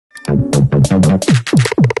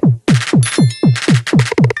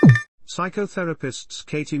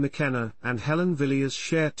Psychotherapists McKenna and Helen Villiers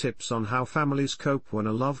share tips on how families cope when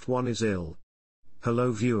a loved one is ill.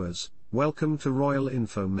 Hello viewers, welcome to Royal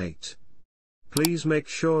Info Mate. Please make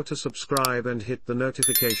sure to subscribe and hit the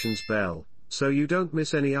notifications bell, so you don't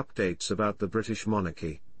miss any updates about the British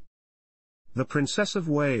monarchy. The Princess of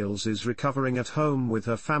Wales is recovering at home with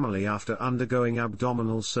her family after undergoing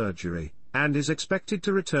abdominal surgery, and is expected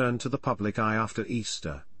to return to the public eye after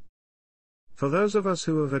Easter. For those of us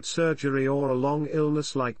who have had surgery or a long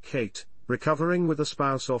illness like Kate, recovering with a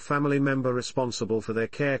spouse or family member responsible for their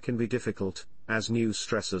care can be difficult, as new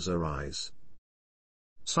stressors arise.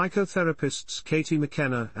 Psychotherapists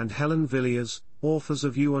McKenna and Helen Villiers, authors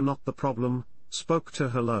of You Are Not the Problem, spoke to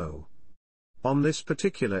Hello on this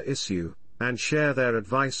particular issue, and share their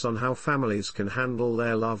advice on how families can handle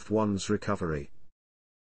their loved one's recovery.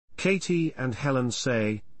 Katie and Helen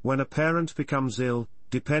say, when a parent becomes ill,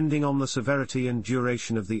 depending on the severity and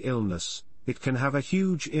duration of the illness, it can have a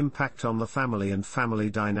huge impact on the family and family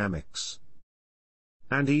dynamics.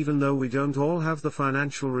 And even though we don't all have the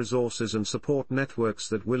financial resources and support networks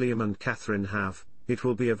that William and Catherine have, it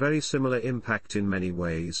will be a very similar impact in many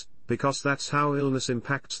ways, because that's how illness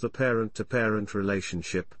impacts the parent-to-parent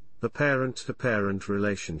relationship, the parent-to-parent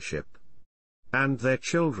relationship, and their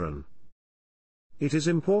children. It is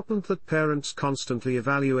important that parents constantly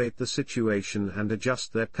evaluate the situation and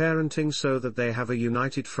adjust their parenting so that they have a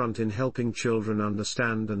united front in helping children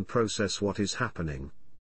understand and process what is happening.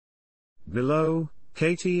 Below,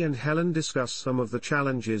 Katie and Helen discuss some of the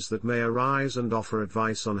challenges that may arise and offer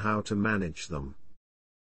advice on how to manage them.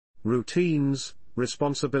 Routines,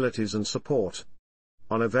 responsibilities and support.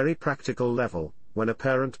 On a very practical level, when a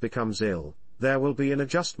parent becomes ill, there will be an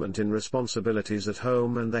adjustment in responsibilities at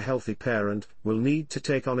home, and the healthy parent will need to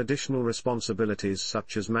take on additional responsibilities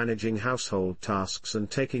such as managing household tasks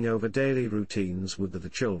and taking over daily routines with the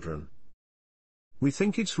children. We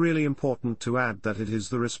think it's really important to add that it is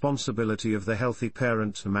the responsibility of the healthy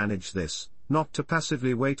parent to manage this, not to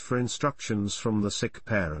passively wait for instructions from the sick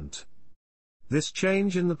parent. This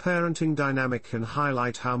change in the parenting dynamic can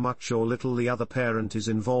highlight how much or little the other parent is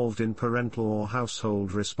involved in parental or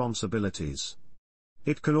household responsibilities.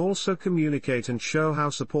 It can also communicate and show how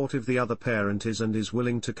supportive the other parent is and is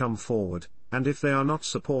willing to come forward, and if they are not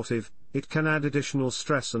supportive, it can add additional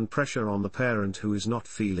stress and pressure on the parent who is not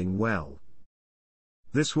feeling well.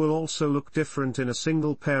 This will also look different in a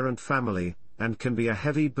single-parent family, and can be a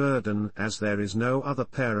heavy burden as there is no other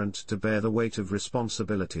parent to bear the weight of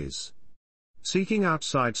responsibilities. Seeking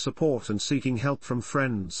outside support and seeking help from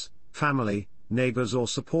friends, family, neighbors or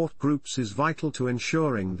support groups is vital to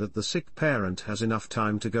ensuring that the sick parent has enough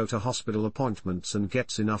time to go to hospital appointments and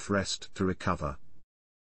gets enough rest to recover.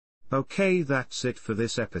 Okay, that's it for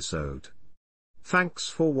this episode. Thanks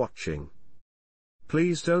for watching.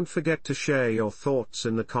 Please don't forget to share your thoughts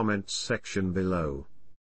in the comments section below.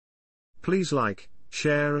 Please like,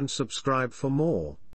 share and subscribe for more.